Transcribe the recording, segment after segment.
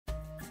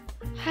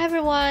Hi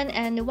everyone,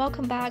 and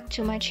welcome back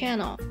to my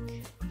channel.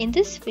 In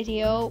this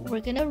video,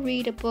 we're gonna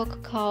read a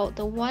book called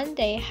The One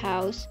Day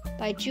House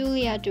by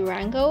Julia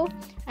Durango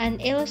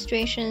and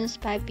illustrations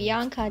by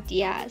Bianca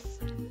Diaz.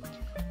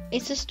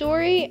 It's a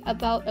story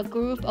about a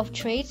group of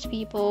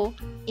tradespeople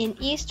in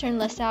eastern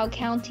LaSalle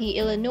County,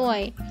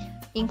 Illinois,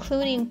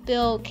 including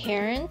Bill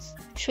Cairns,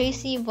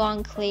 Tracie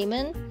Vaugh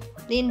Kleman,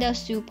 Linda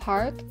Sue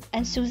Park,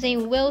 and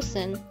Suzanne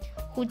Wilson,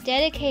 who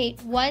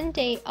dedicate one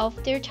day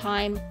of their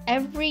time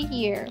every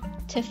year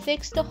to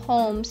fix the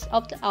homes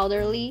of the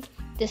elderly,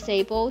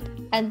 disabled,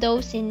 and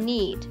those in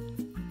need.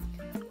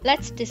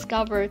 Let's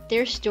discover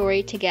their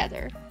story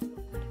together.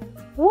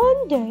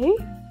 "One day,"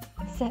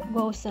 said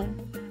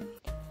Wilson,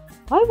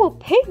 "I will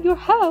paint your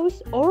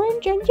house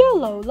orange and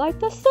yellow like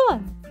the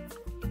sun."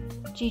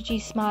 Gigi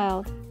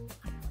smiled.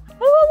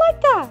 "I will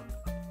like that,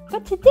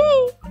 but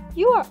today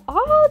you are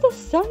all the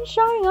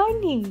sunshine I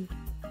need,"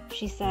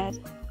 she said.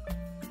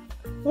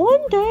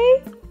 "One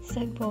day,"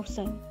 said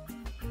Wilson,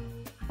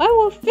 "I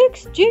will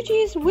fix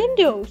Gigi's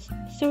windows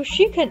so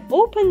she can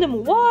open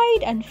them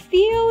wide and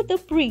feel the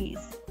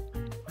breeze."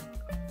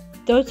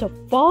 "That's a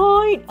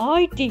fine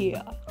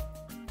idea,"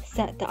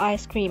 said the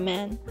ice cream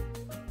man.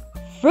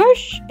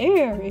 "Fresh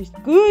air is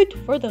good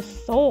for the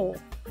soul."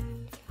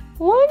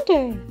 "One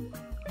day,"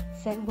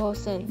 said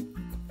Wilson,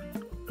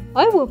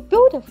 "I will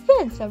build a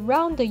fence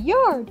around the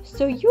yard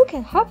so you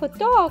can have a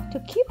dog to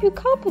keep you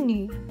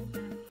company."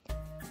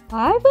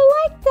 "I will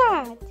like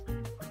that,"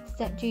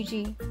 said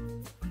Gigi.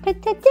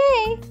 "But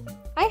today,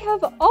 I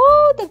have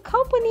all the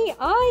company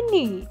I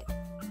need."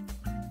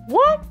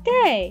 "One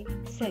day,"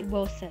 said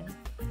Wilson,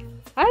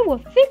 "I will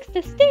fix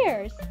the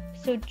stairs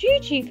so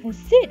Gigi can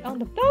sit on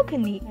the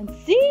balcony and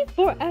see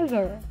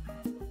forever."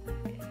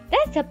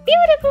 "That's a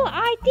beautiful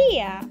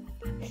idea,"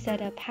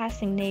 said a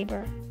passing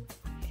neighbor.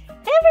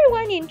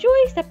 "Everyone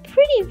enjoys the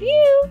pretty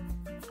view,"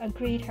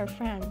 agreed her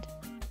friend.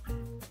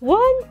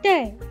 "One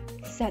day,"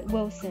 said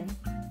Wilson,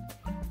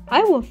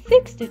 "I will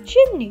fix the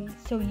chimney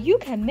so you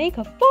can make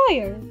a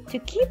fire to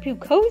keep you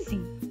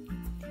cozy."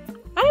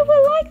 "I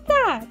will like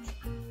that,"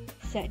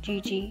 said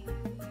Gigi.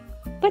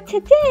 "But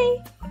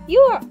today, you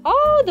are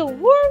all the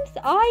warmth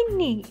I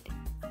need."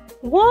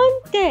 "One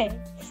day,"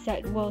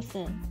 said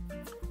Wilson,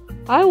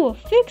 "I will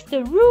fix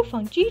the roof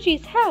on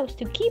Gigi's house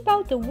to keep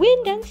out the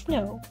wind and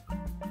snow."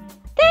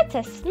 "That's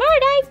a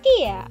smart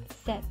idea,"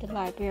 said the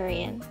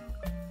librarian.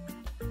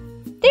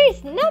 "There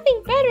is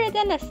nothing better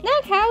than a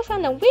snug house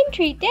on a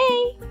wintry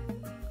day."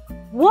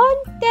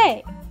 "One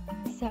day,"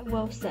 said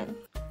Wilson,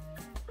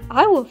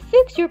 "I will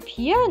fix your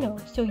piano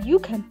so you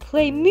can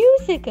play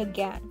music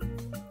again."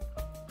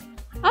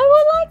 "I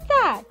will like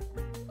that,"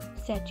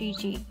 said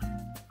Gigi.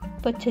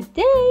 "But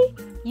today,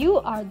 you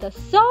are the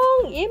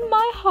song in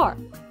my heart."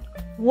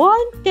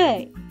 "One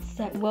day,"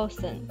 said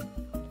Wilson,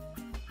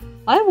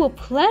 "I will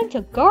plant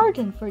a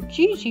garden for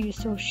Gigi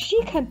so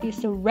she can be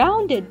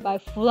surrounded by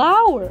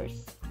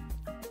flowers."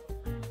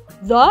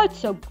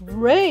 "That's a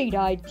great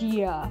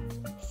idea,"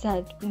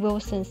 said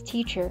Wilson's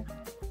teacher.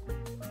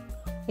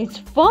 "It's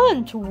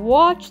fun to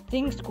watch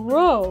things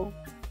grow."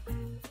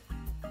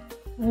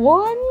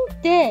 "One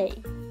day,"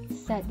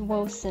 said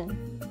Wilson.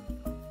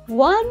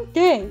 "One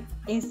day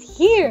is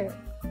here."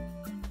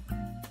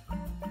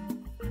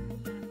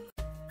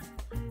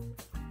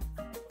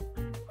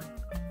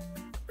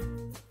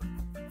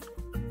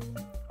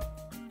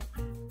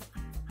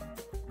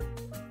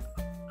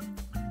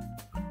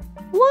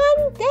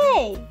 "One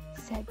day,"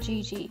 said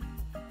Gigi.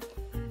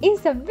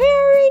 "It's a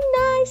very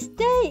nice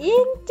day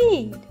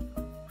indeed."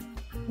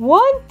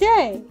 "One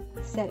day,"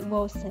 said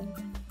Wilson.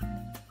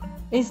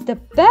 "It's the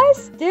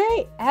best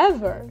day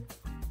ever."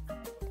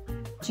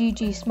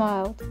 Gigi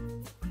smiled.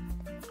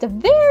 "The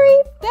very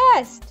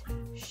best,"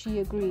 she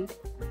agreed.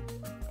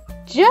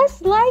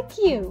 "Just like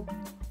you."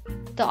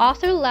 The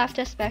author left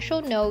a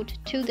special note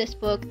to this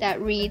book that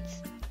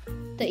reads,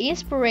 "The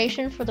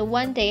inspiration for the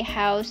One Day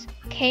House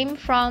came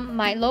from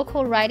my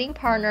local writing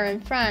partner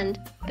and friend,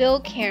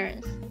 Bill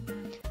Cairns.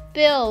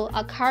 Bill,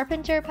 a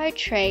carpenter by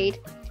trade,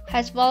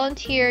 has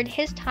volunteered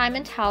his time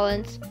and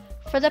talents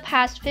for the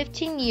past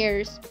 15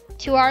 years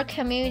to our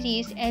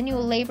community's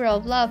annual Labor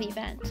of Love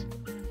event,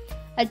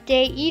 a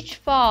day each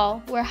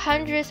fall where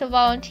hundreds of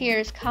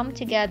volunteers come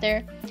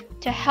together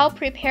to help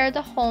prepare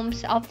the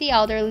homes of the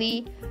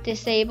elderly,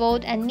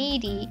 disabled, and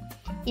needy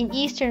in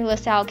eastern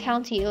LaSalle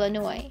County,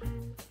 Illinois.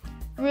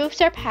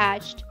 Roofs are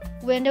patched,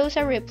 windows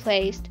are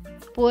replaced,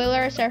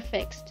 boilers are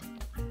fixed,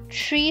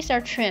 trees are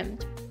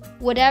trimmed.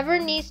 Whatever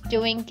needs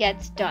doing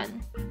gets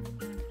done.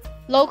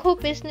 Local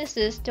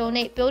businesses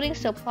donate building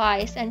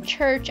supplies, and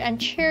church and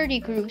charity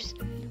groups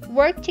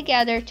work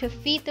together to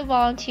feed the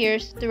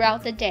volunteers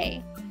throughout the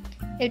day.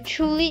 It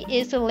truly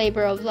is a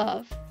labor of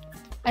love,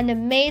 an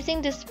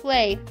amazing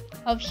display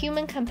of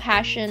human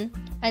compassion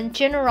and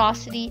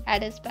generosity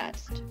at its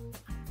best."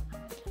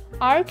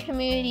 Our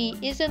community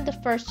isn't the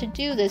first to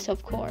do this,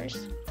 of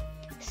course.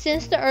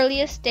 Since the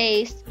earliest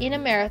days in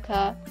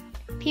America,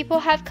 people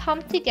have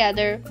come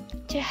together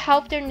to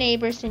help their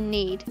neighbors in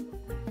need.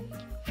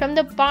 From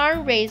the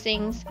barn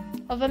raisings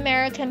of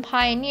American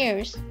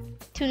pioneers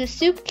to the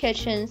soup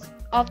kitchens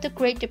of the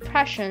Great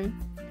Depression,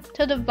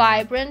 to the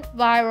vibrant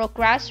viral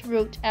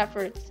grassroots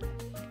efforts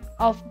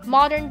of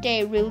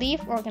modern-day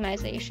relief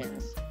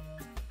organizations.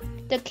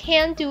 The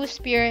can-do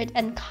spirit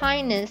and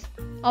kindness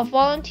of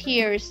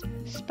volunteers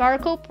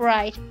sparkle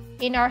bright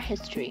in our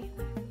history.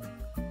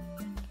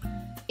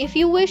 If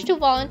you wish to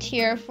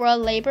volunteer for a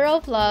labor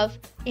of love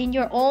in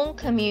your own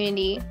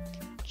community,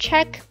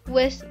 check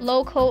with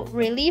local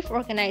relief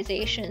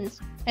organizations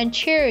and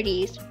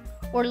charities,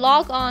 or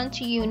log on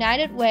to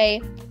United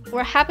Way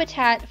or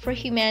Habitat for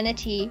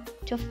Humanity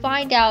to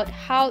find out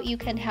how you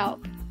can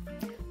help.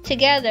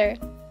 Together,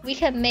 we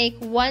can make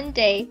one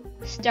day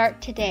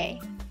start today.